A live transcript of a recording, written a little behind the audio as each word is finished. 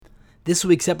This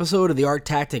week's episode of the Art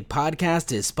Tactic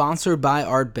Podcast is sponsored by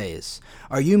ArtBase.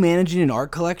 Are you managing an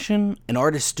art collection, an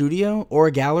artist studio, or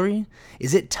a gallery?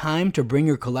 Is it time to bring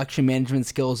your collection management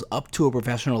skills up to a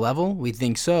professional level? We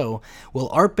think so. Well,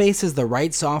 ArtBase is the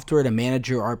right software to manage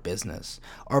your art business.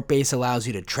 ArtBase allows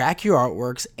you to track your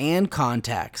artworks and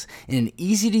contacts in an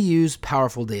easy-to-use,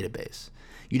 powerful database.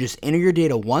 You just enter your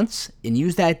data once and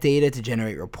use that data to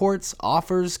generate reports,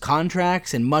 offers,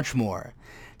 contracts, and much more.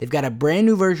 They've got a brand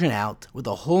new version out with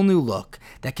a whole new look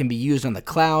that can be used on the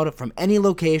cloud from any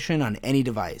location on any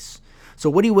device.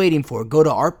 So what are you waiting for? Go to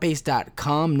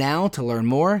artbase.com now to learn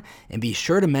more and be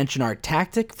sure to mention Art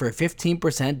Tactic for a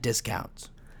 15% discount.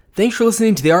 Thanks for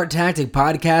listening to the Art Tactic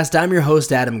Podcast. I'm your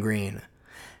host, Adam Green.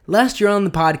 Last year on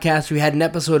the podcast, we had an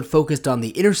episode focused on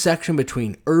the intersection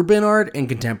between urban art and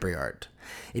contemporary art.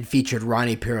 It featured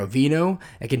Ronnie Pirovino,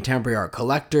 a contemporary art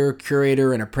collector,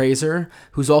 curator, and appraiser,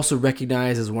 who's also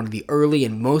recognized as one of the early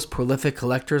and most prolific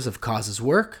collectors of Cause's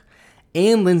work,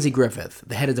 and Lindsay Griffith,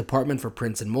 the head of department for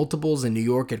prints and multiples in New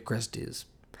York at Christie's.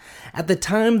 At the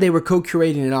time, they were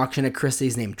co-curating an auction at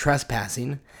Christie's named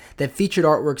Trespassing that featured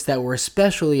artworks that were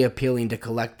especially appealing to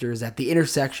collectors at the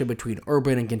intersection between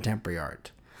urban and contemporary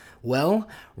art. Well,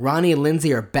 Ronnie and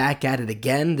Lindsay are back at it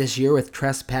again this year with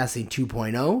Trespassing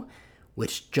 2.0,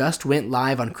 which just went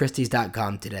live on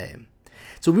Christie's.com today.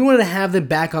 So we wanted to have them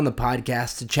back on the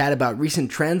podcast to chat about recent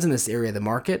trends in this area of the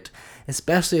market,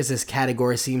 especially as this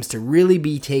category seems to really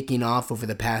be taking off over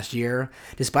the past year,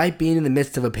 despite being in the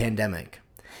midst of a pandemic.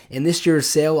 And this year's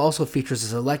sale also features a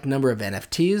select number of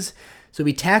NFTs, so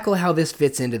we tackle how this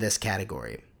fits into this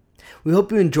category. We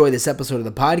hope you enjoy this episode of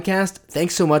the podcast.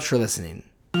 Thanks so much for listening.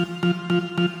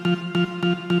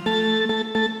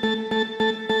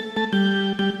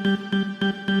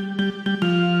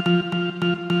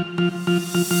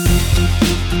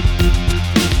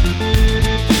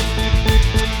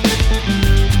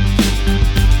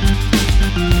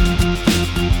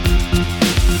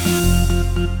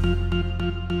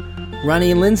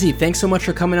 Ronnie and Lindsay, thanks so much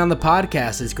for coming on the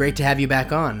podcast. It's great to have you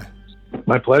back on.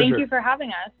 My pleasure. Thank you for having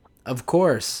us. Of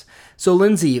course. So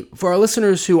Lindsay, for our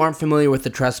listeners who aren't familiar with the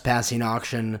Trespassing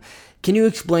auction, can you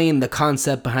explain the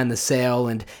concept behind the sale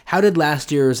and how did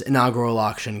last year's inaugural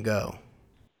auction go?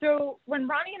 So when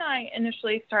Ronnie and I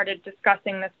initially started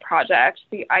discussing this project,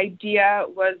 the idea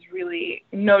was really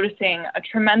noticing a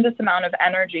tremendous amount of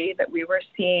energy that we were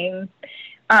seeing,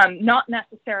 not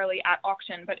necessarily at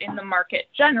auction, but in the market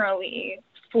generally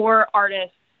for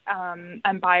artists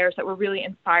and buyers that were really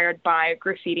inspired by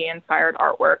graffiti-inspired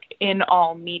artwork in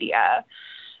all media,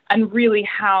 and really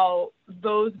how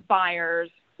those buyers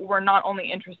were not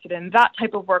only interested in that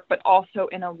type of work, but also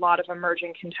in a lot of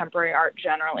emerging contemporary art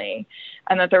generally,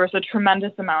 and that there was a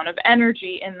tremendous amount of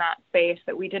energy in that space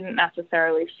that we didn't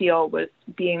necessarily feel was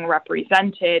being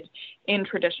represented in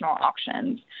traditional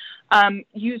auctions.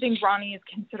 Using Ronnie's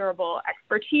considerable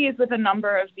expertise with a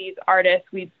number of these artists,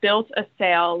 we built a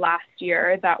sale last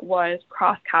year that was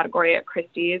cross-category at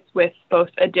Christie's with both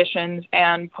editions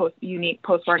and unique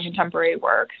post-war and contemporary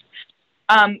works,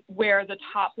 where the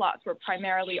top lots were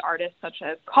primarily artists such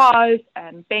as Cause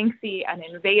and Banksy and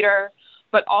Invader,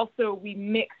 but also we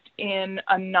mixed in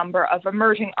a number of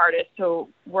emerging artists, so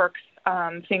works,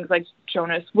 things like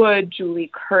Jonas Wood,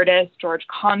 Julie Curtis, George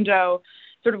Condo,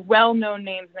 sort of well-known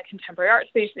names in the contemporary art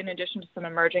space, in addition to some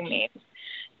emerging names.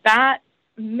 That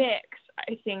mix,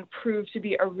 I think, proved to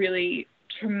be a really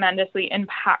tremendously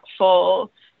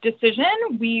impactful decision.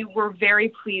 We were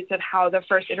very pleased at how the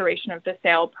first iteration of the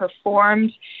sale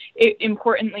performed. It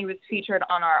importantly was featured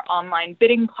on our online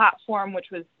bidding platform, which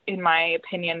was, in my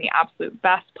opinion, the absolute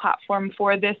best platform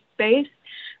for this space.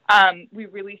 We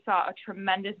really saw a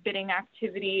tremendous bidding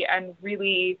activity, and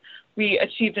really we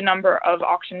achieved a number of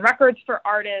auction records for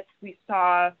artists. We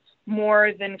saw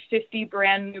more than 50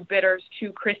 brand new bidders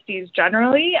to Christie's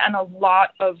generally, and a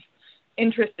lot of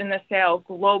interest in the sale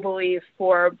globally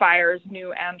for buyers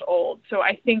new and old. So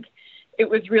I think it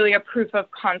was really a proof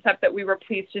of concept that we were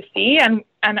pleased to see, and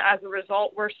as a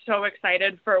result, we're so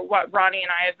excited for what Ronnie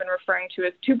and I have been referring to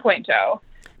as 2.0.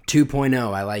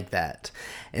 2.0, I like that.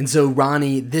 And so,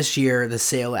 Ronnie, this year, the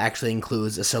sale actually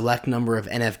includes a select number of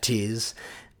NFTs.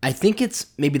 I think it's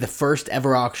maybe the first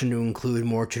ever auction to include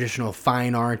more traditional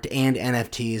fine art and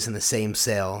NFTs in the same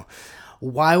sale.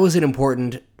 Why was it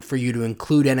important for you to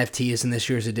include NFTs in this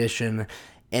year's edition,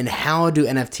 and how do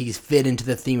NFTs fit into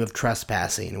the theme of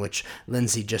trespassing, which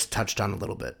Lindsay just touched on a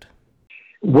little bit?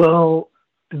 Well,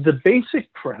 the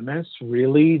basic premise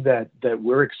really that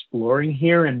we're exploring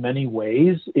here in many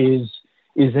ways is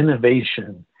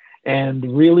innovation,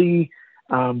 and really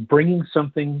bringing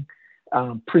something,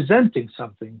 presenting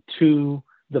something to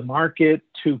the market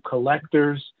to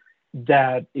collectors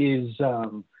that is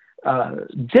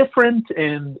different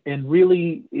and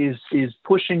really is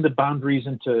pushing the boundaries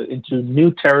into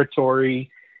new territory.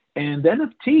 And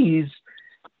NFTs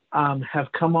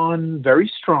have come on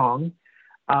very strong,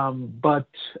 but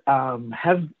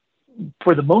have,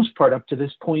 for the most part, up to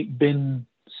this point, been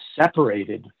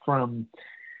separated from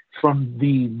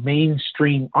the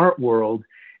mainstream art world.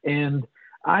 And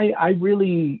I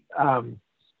really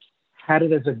had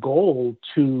it as a goal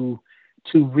to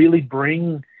really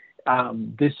bring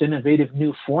this innovative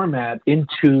new format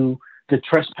into the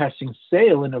trespassing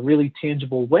sale in a really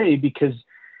tangible way, because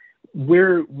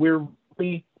we're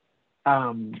really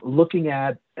looking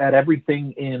at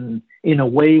everything in a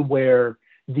way where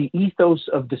the ethos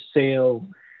of the sale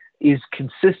is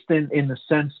consistent, in the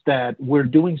sense that we're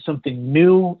doing something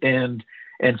new and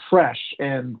fresh.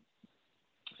 And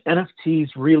NFTs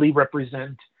really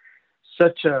represent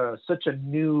such a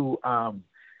new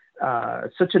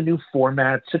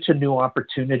format, such a new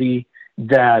opportunity,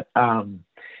 that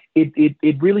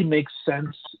it really makes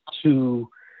sense to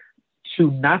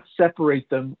not separate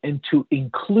them and to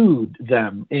include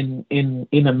them in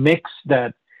a mix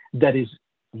that is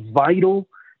vital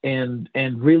and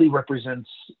really represents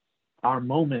our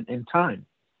moment in time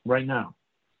right now.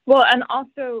 Well, and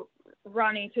also,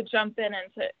 Ronnie, to jump in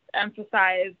and to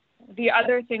emphasize the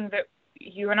other thing that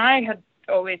you and I had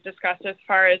always discussed as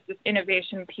far as this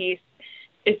innovation piece,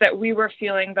 is that we were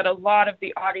feeling that a lot of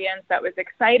the audience that was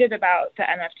excited about the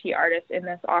NFT artists in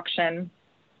this auction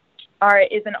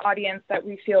is an audience that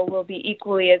we feel will be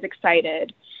equally as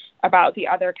excited about the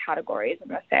other categories in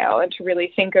the sale, and to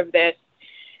really think of this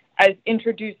as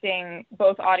introducing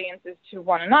both audiences to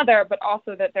one another, but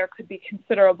also that there could be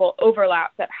considerable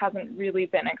overlap that hasn't really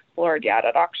been explored yet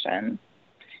at auction.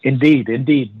 Indeed.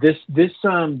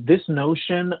 This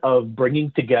notion of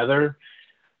bringing together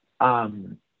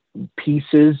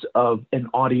pieces of an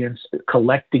audience,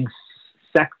 collecting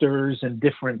sectors and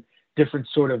different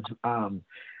sort of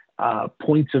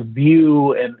points of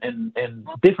view and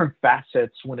different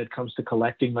facets when it comes to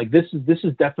collecting. Like this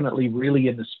is definitely really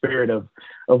in the spirit of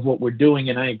what we're doing.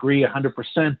 And I agree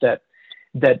 100%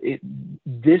 that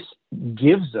this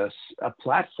gives us a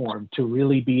platform to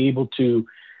really be able to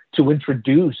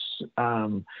introduce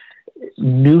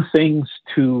new things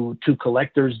to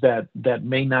collectors that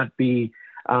may not be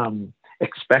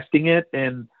expecting it,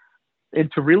 and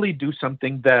to really do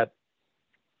something that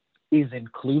is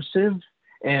inclusive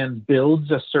and builds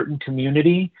a certain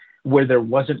community where there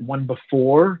wasn't one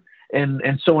before, and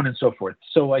so on and so forth.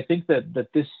 So I think that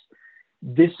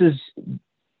this is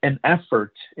an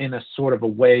effort in a sort of a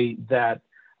way that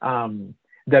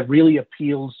really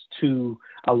appeals to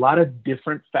a lot of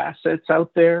different facets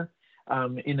out there,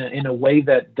 in a way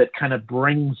that kind of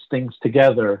brings things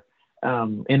together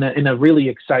in a really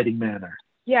exciting manner.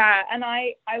 Yeah, and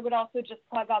I would also just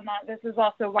plug on that. This is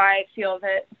also why I feel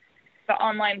that the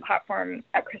online platform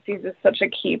at Christie's is such a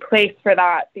key place for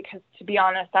that, because, to be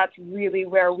honest, that's really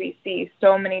where we see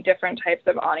so many different types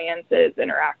of audiences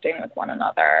interacting with one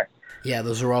another. Yeah,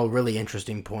 those are all really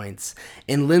interesting points.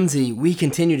 And Lindsay, we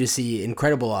continue to see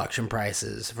incredible auction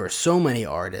prices for so many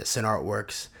artists and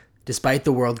artworks, despite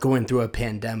the world going through a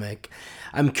pandemic.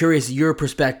 I'm curious, your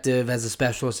perspective as a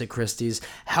specialist at Christie's,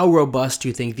 how robust do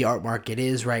you think the art market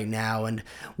is right now, and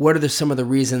what are some of the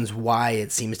reasons why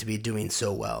it seems to be doing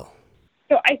so well?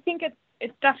 So I think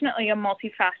it's definitely a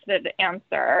multifaceted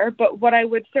answer, but what I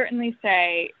would certainly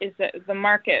say is that the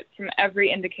market, from every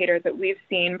indicator that we've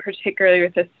seen, particularly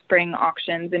with the spring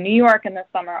auctions in New York and the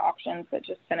summer auctions that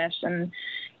just finished in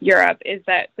Europe, is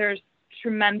that there's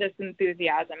tremendous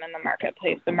enthusiasm in the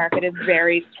marketplace. The market is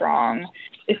very strong,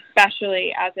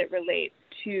 especially as it relates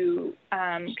to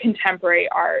contemporary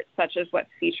art, such as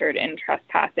what's featured in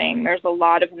Trespassing. There's a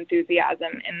lot of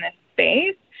enthusiasm in this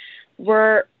space.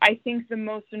 Where I think the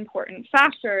most important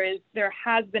factor is there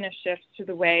has been a shift to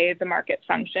the way the market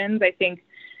functions. I think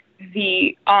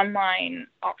the online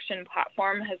auction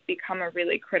platform has become a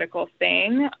really critical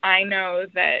thing. I know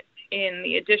that in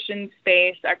the edition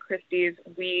space at Christie's,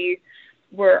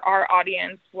 our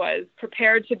audience was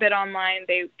prepared to bid online.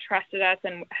 They trusted us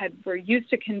and were used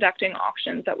to conducting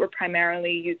auctions that were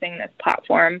primarily using this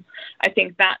platform. I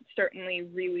think that certainly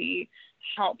really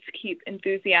helps keep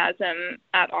enthusiasm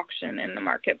at auction in the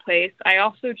marketplace. I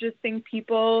also just think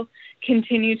people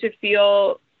continue to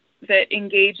feel that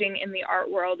engaging in the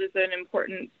art world is an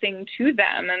important thing to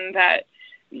them, and that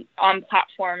on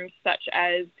platforms such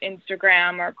as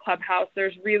Instagram or Clubhouse,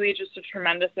 there's really just a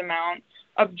tremendous amount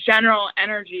of general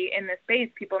energy in the space.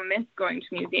 People miss going to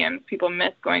museums, people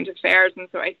miss going to fairs, and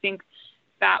so I think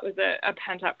that was a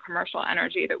pent-up commercial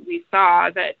energy that we saw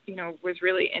that, was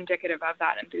really indicative of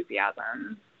that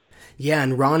enthusiasm. Yeah,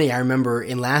 and Ronnie, I remember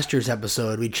in last year's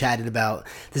episode, we chatted about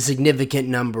the significant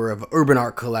number of urban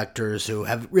art collectors who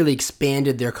have really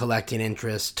expanded their collecting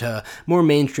interest to more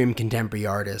mainstream contemporary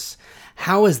artists.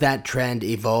 How has that trend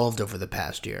evolved over the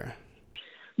past year?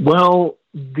 Well,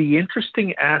 the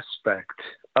interesting aspect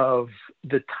of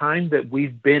the time that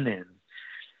we've been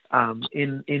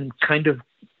in kind of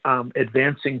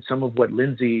advancing some of what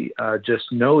Lindsay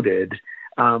just noted,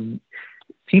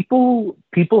 people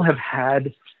have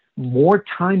had more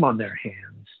time on their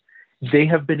hands. They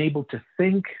have been able to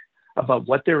think about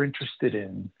what they're interested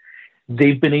in.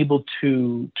 They've been able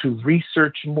to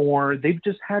research more. They've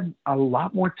just had a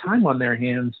lot more time on their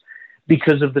hands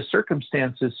because of the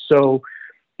circumstances. So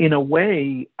in a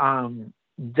way,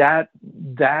 that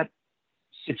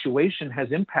situation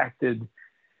has impacted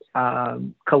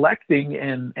collecting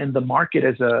and the market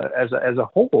as a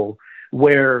whole,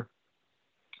 where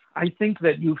I think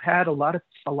that you've had a lot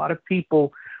of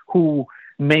people who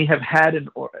may have had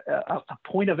a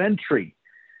point of entry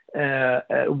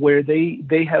where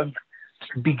they have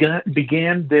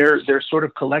began their sort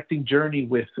of collecting journey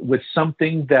with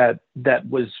something that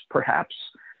was perhaps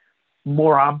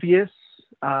more obvious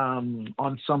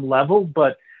on some level,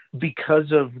 but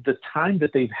because of the time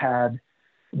that they've had,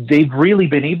 they've really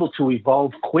been able to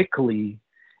evolve quickly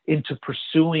into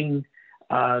pursuing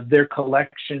their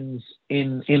collections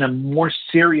in a more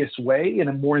serious way, in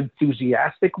a more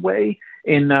enthusiastic way,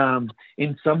 in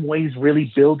some ways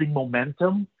really building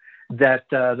momentum that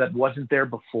wasn't there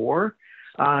before.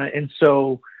 And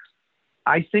so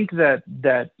I think that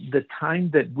the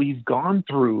time that we've gone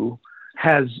through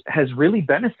has really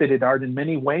benefited art in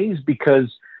many ways, because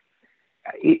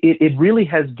it really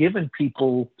has given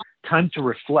people time to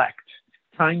reflect,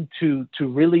 time to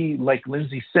really, like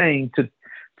Lindsay's saying, to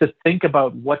think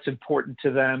about what's important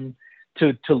to them,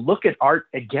 to look at art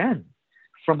again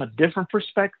from a different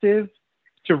perspective,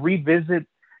 to revisit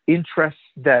interests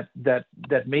that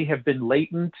may have been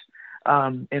latent,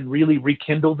 and really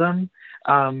rekindle them.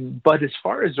 But as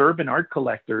far as urban art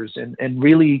collectors and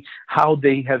really how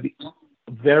they have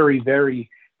very, very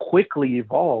quickly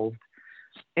evolved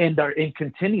and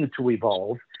continue to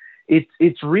evolve,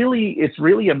 it's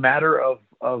really a matter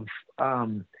of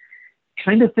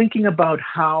kind of thinking about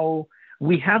how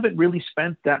we haven't really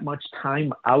spent that much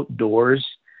time outdoors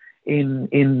in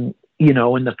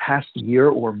the past year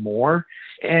or more,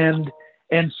 and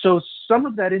so some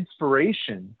of that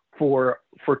inspiration for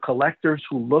collectors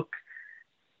who look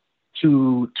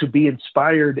to be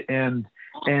inspired and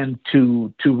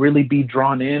to really be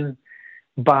drawn in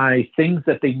by things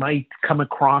that they might come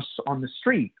across on the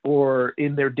street or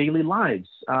in their daily lives,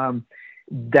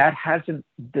 that hasn't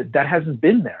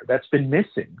been there. That's been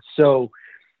missing. So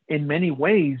in many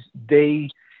ways, they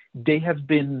have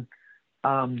been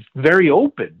very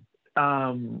open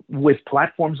with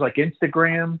platforms like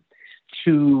Instagram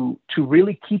to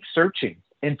really keep searching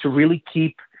and to really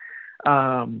keep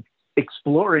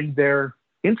exploring their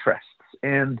interests.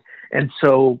 And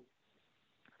so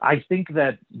I think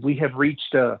that we have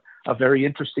reached a very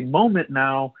interesting moment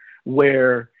now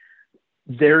where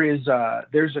there's a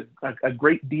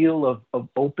great deal of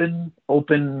open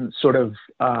sort of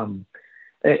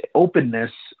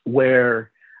openness, where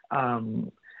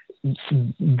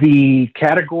the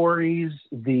categories,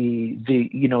 the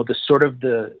sort of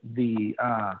the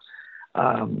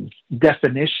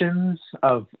definitions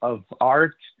of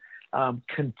art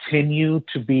continue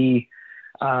to be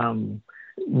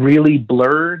really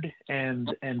blurred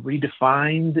and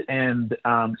redefined, and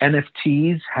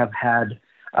NFTs have had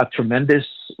a tremendous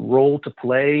role to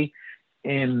play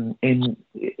in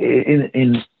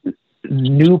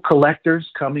new collectors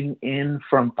coming in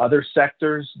from other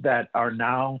sectors that are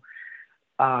now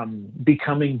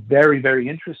becoming very, very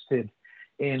interested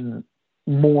in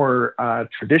more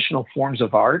traditional forms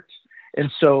of art. And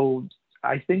so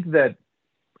I think that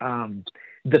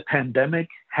the pandemic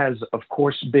has, of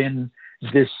course, been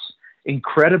this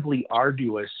incredibly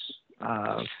arduous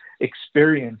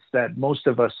experience that most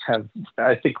of us have,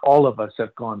 I think all of us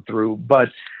have gone through. But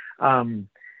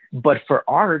for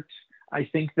art, I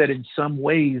think that in some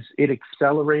ways it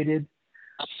accelerated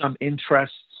some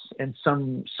interests, and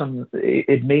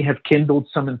it may have kindled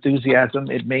some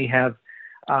enthusiasm. It may have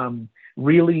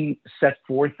really set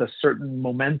forth a certain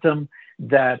momentum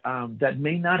that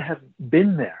may not have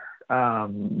been there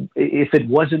if it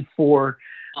wasn't for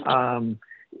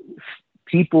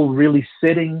people really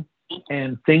sitting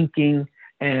and thinking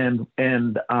and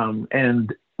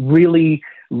really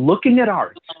looking at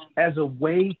art as a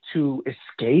way to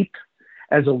escape,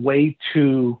 as a way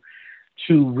to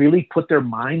to really put their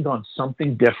mind on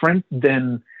something different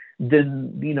than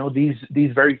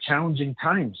these very challenging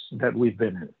times that we've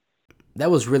been in.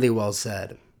 That was really well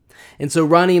said. And so,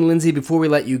 Ronnie and Lindsay, before we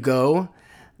let you go,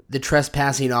 the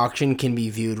trespassing auction can be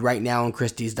viewed right now on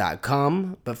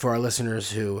Christie's.com, but for our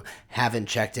listeners who haven't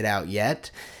checked it out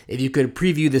yet, if you could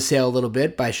preview the sale a little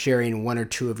bit by sharing one or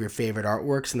two of your favorite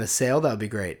artworks in the sale, that would be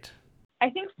great. I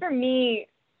think for me,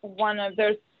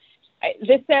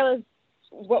 this sale is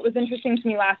what was interesting to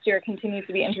me last year, continues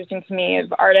to be interesting to me,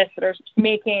 of artists that are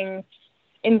making,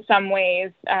 in some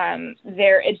ways,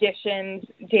 their editions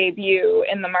debut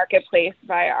in the marketplace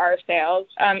via our sales.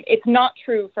 It's not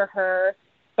true for her,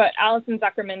 but Alison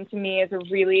Zuckerman to me is a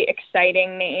really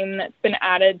exciting name that's been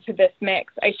added to this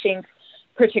mix. I think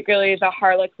particularly the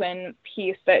Harlequin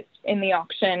piece that's in the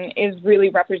auction is really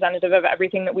representative of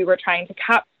everything that we were trying to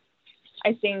capture.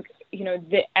 I think,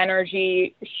 the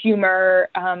energy, humor,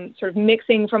 sort of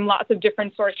mixing from lots of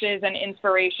different sources and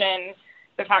inspiration,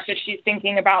 the fact that she's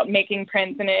thinking about making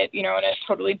prints in it, in a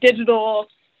totally digital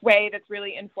way that's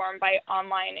really informed by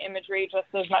online imagery just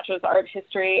as much as art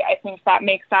history. I think that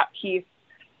makes that piece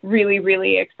really,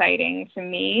 really exciting to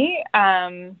me.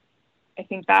 I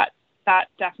think that's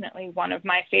definitely one of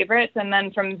my favorites. And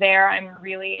then from there, I'm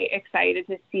really excited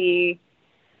to see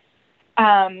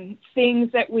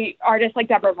things that artists like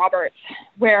Deborah Roberts,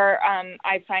 where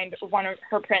I find one of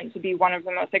her prints to be one of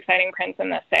the most exciting prints in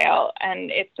the sale. And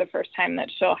it's the first time that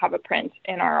she'll have a print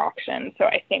in our auction. So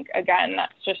I think, again,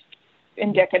 that's just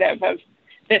indicative of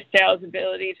this sale's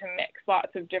ability to mix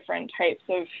lots of different types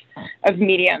of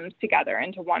mediums together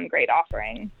into one great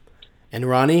offering. And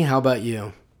Ronnie, how about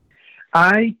you?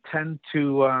 I tend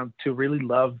to really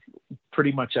love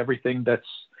pretty much everything that's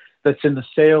in the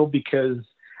sale, because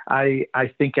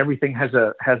I think everything has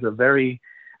a very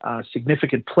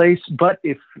significant place. But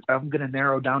if I'm going to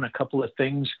narrow down a couple of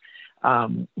things,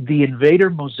 the Invader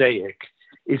mosaic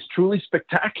is truly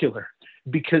spectacular,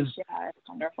 because it's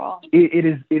wonderful. It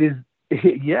is.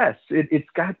 Yes, it's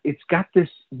got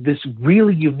this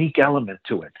really unique element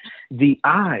to it. The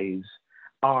eyes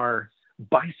are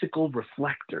bicycle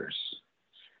reflectors.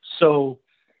 So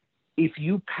if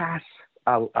you pass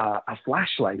a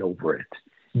flashlight over it,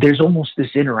 there's almost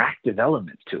this interactive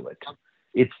element to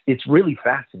it. It's really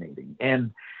fascinating,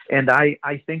 and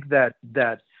I think that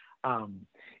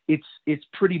it's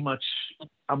pretty much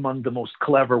among the most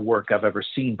clever work I've ever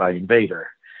seen by Invader.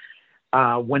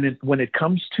 When it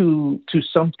comes to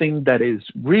something that is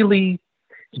really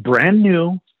brand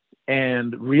new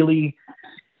and really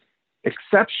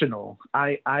exceptional,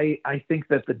 I think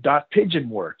that the Dot Pigeon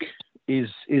work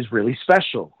is really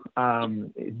special.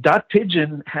 Dot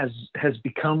Pigeon has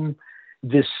become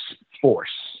this force,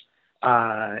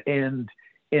 and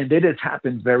it has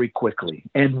happened very quickly.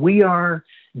 And we are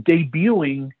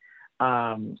debuting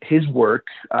his work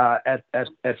at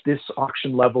this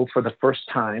auction level for the first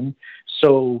time.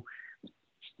 So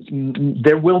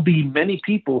there will be many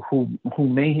people who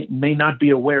may not be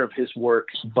aware of his work,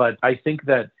 but I think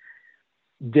that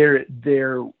there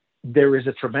is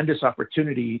a tremendous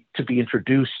opportunity to be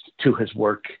introduced to his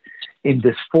work in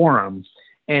this forum.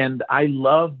 And I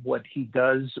love what he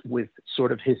does with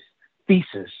sort of his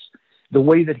thesis, the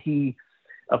way that he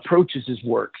approaches his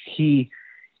work. He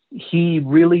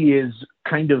really is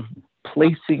kind of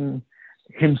placing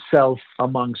himself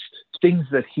amongst things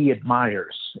that he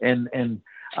admires and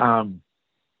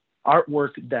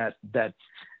artwork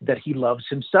that he loves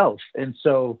himself. And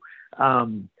so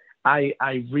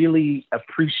I really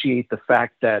appreciate the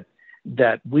fact that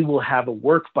we will have a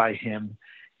work by him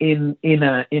in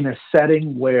a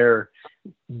setting where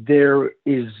there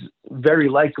is very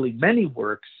likely many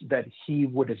works that he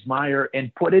would admire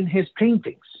and put in his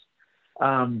paintings.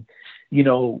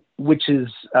 Which is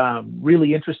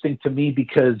really interesting to me,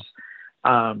 because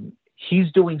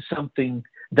he's doing something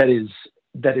that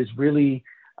is really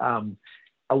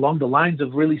along the lines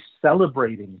of really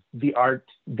celebrating the art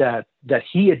that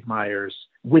he admires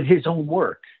with his own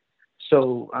work.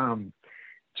 So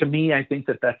to me, I think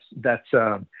that's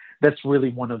really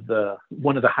one of the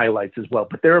highlights as well.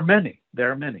 But there are many.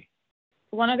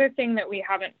 One other thing that we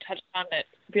haven't touched on that's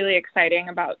really exciting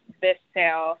about this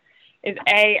sale is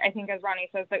I think, as Ronnie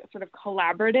says, the sort of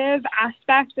collaborative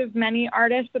aspect of many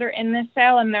artists that are in this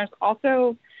sale. And there's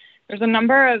a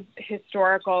number of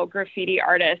historical graffiti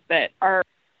artists that are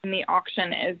in the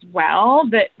auction as well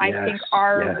that I think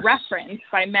are referenced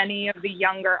by many of the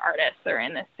younger artists that are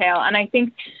in this sale. And I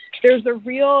think there's a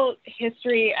real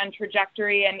history and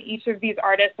trajectory, and each of these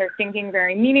artists are thinking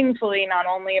very meaningfully, not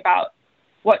only about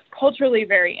what's culturally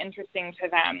very interesting to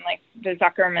them, like the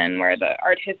Zuckerman, where the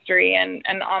art history and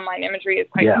online imagery is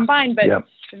quite combined, but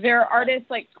there are artists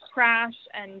like Crash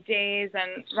and Days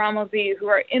and Rammellzee who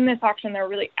are in this auction. They're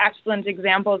really excellent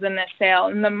examples in this sale.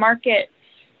 And the market,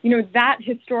 that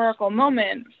historical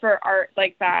moment for art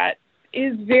like that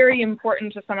is very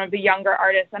important to some of the younger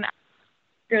artists and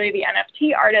particularly the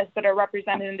NFT artists that are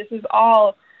represented. And this is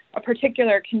all a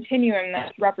particular continuum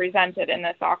that's represented in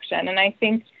this auction. And I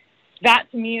think that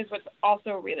to me is what's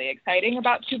also really exciting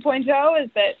about 2.0 is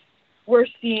that we're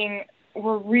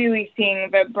really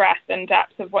seeing the breadth and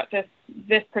depth of what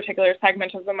this particular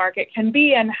segment of the market can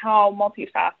be and how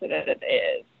multifaceted it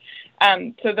is.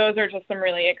 So those are just some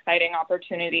really exciting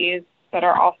opportunities that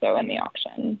are also in the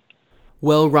auction.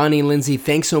 Well, Ronnie and Lindsay,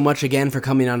 thanks so much again for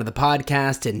coming onto the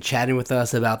podcast and chatting with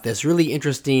us about this really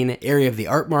interesting area of the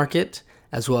art market,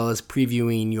 as well as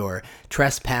previewing your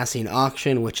trespassing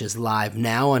auction, which is live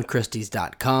now on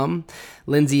Christie's.com.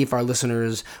 Lindsay, if our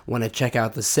listeners want to check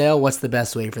out the sale, what's the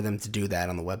best way for them to do that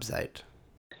on the website?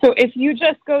 So if you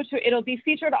just go to, it'll be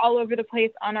featured all over the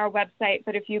place on our website,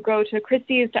 but if you go to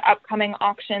Christie's to upcoming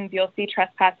auctions, you'll see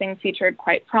trespassing featured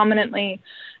quite prominently.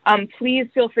 Please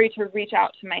feel free to reach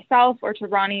out to myself or to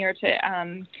Ronnie or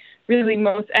to really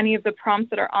any of the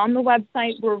prompts that are on the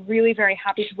website. We're really very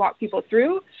happy to walk people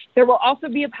through. There will also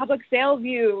be a public sale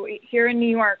view here in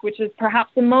New York, which is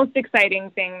perhaps the most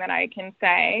exciting thing that I can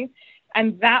say.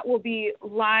 And that will be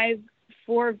live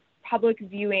for public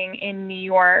viewing in New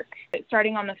York,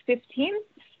 starting on the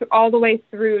 15th all the way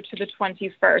through to the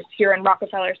 21st here in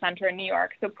Rockefeller Center in New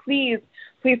York. So please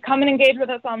come and engage with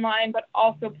us online, but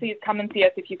also please come and see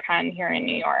us if you can here in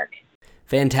New York.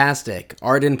 Fantastic.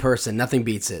 Art in person. Nothing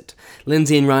beats it.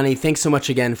 Lindsay and Ronnie, thanks so much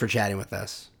again for chatting with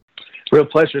us. Real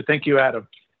pleasure. Thank you, Adam.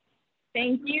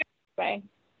 Thank you. Bye.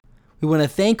 We want to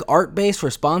thank ArtBase for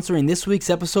sponsoring this week's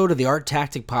episode of the Art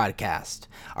Tactic Podcast.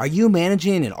 Are you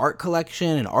managing an art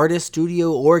collection, an artist,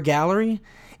 studio, or gallery?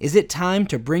 Is it time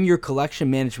to bring your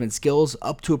collection management skills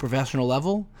up to a professional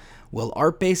level? Well,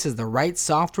 ArtBase is the right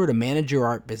software to manage your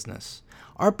art business.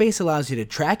 ArtBase allows you to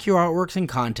track your artworks and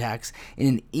contacts in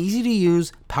an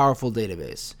easy-to-use, powerful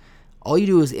database. All you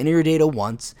do is enter your data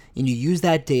once, and you use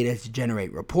that data to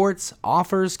generate reports,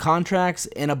 offers, contracts,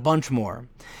 and a bunch more.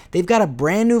 They've got a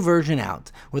brand new version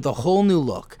out with a whole new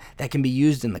look that can be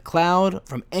used in the cloud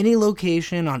from any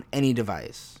location on any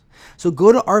device. So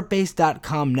go to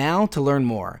artbase.com now to learn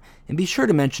more, and be sure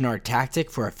to mention Art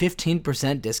Tactic for a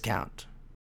 15% discount.